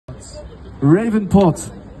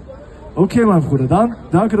Revenpots. Okay, mein Bruder, dann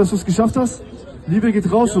danke, dass du es geschafft hast. Liebe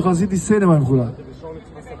geht raus, du rasiert die Szene, mein Bruder.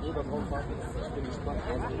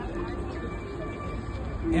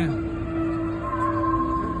 Yeah.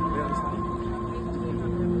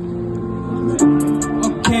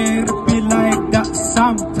 Okay, to be like that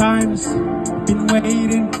sometimes. Been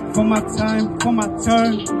waiting for my time, for my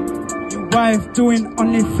turn. Your wife doing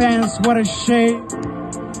OnlyFans, what a shame.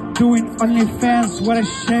 Doing OnlyFans, what a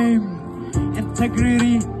shame.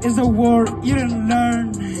 Integrity is a word you didn't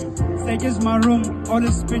learn. Stage is my room, all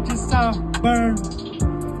the bitches are burned.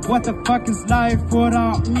 What the fuck is life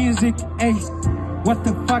without music, eh? What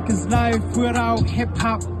the fuck is life without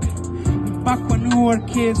hip-hop? Back when we were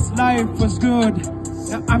kids, life was good.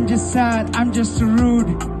 Now I'm just sad, I'm just rude.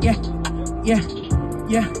 Yeah, yeah,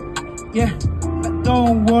 yeah, yeah. But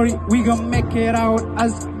don't worry, we gon' make it out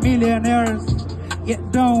as millionaires. Yeah,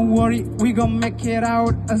 don't worry, we gon' make it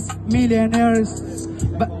out as millionaires.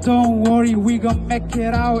 But don't worry, we gon' make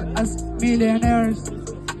it out as millionaires.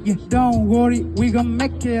 Yeah, don't worry, we gon'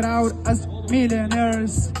 make it out as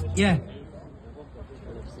millionaires. Yeah.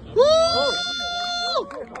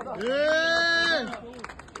 Yeah.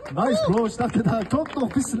 Nice, Bro. Ich dachte, da kommt noch ein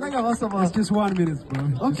bisschen länger was, aber... It's just 1 minute,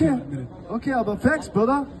 bro. Okay, okay, aber thanks,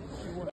 brother.